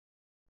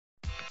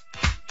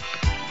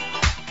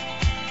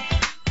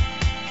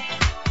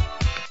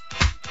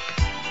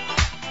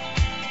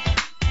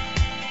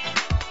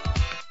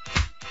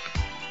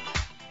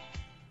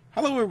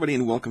everybody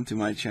and welcome to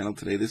my channel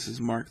today. This is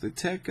Mark the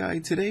Tech Guy,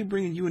 today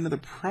bringing you another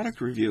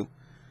product review.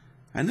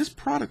 And this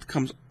product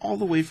comes all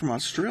the way from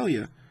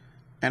Australia,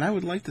 and I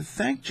would like to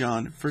thank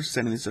John for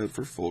sending this out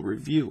for full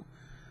review.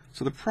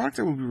 So the product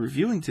I will be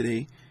reviewing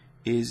today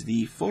is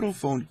the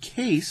Fotofone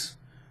case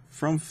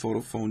from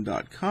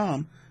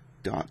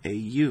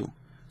Fotofone.com.au.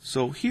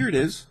 So here it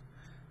is.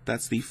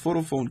 That's the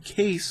Fotofone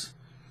case,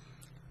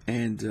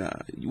 and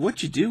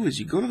what you do is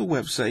you go to the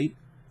website,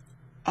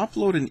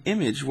 upload an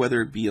image,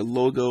 whether it be a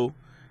logo,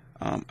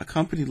 a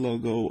company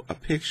logo, a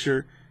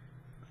picture.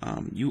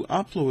 You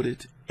upload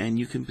it and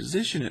you can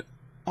position it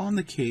on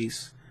the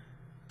case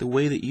the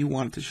way that you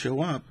want it to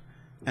show up,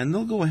 and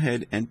they'll go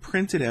ahead and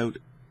print it out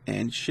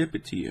and ship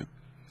it to you.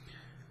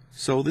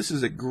 So this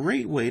is a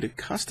great way to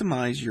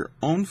customize your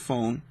own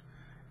phone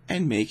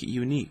and make it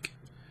unique.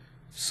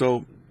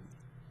 So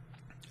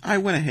I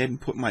went ahead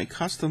and put my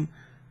custom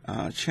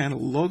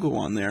channel logo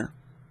on there,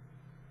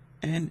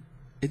 and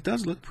it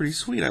does look pretty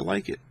sweet. I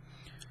like it.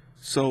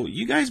 So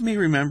you guys may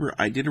remember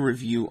I did a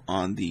review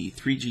on the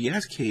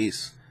 3GS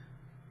case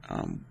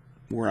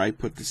where I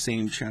put the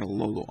same channel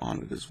logo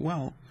on it as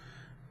well,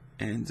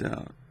 and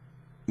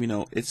you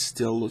know, it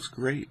still looks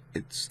great.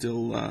 It's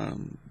still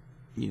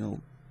you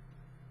know,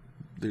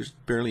 there's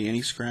barely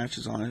any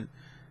scratches on it,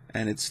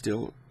 and it's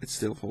still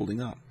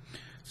holding up.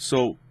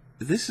 So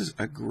this is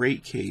a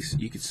great case.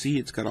 You can see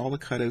it's got all the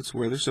cutouts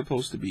where they're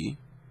supposed to be.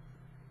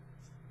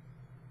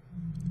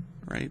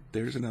 Right,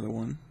 there's another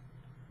one.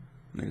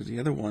 There's the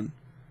other one.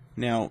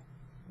 Now,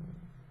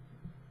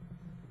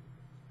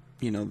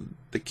 you know,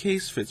 the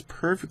case fits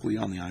perfectly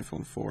on the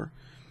iPhone 4.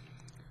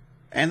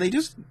 And they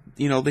just,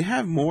 you know, they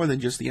have more than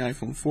just the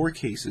iPhone 4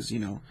 cases, you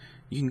know.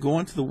 You can go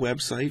onto the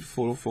website,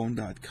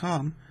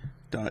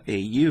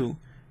 Fotofone.com.au,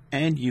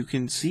 and you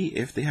can see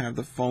if they have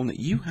the phone that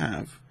you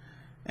have,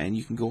 and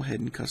you can go ahead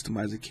and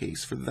customize a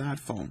case for that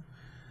phone.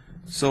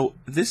 So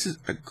this is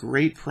a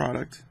great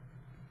product,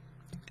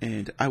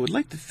 and I would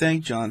like to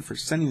thank John for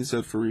sending this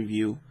out for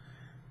review.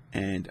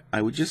 And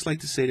I would just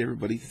like to say to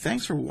everybody,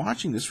 thanks for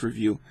watching this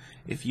review.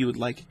 If you would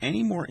like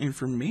any more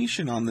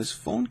information on this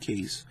phone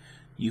case,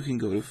 you can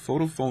go to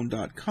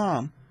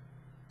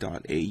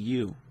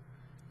Fotofone.com.au.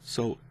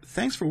 So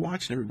thanks for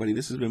watching, everybody.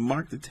 This has been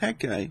Mark the Tech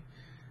Guy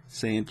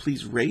saying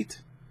please rate,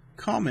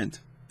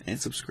 comment,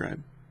 and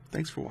subscribe.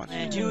 Thanks for watching.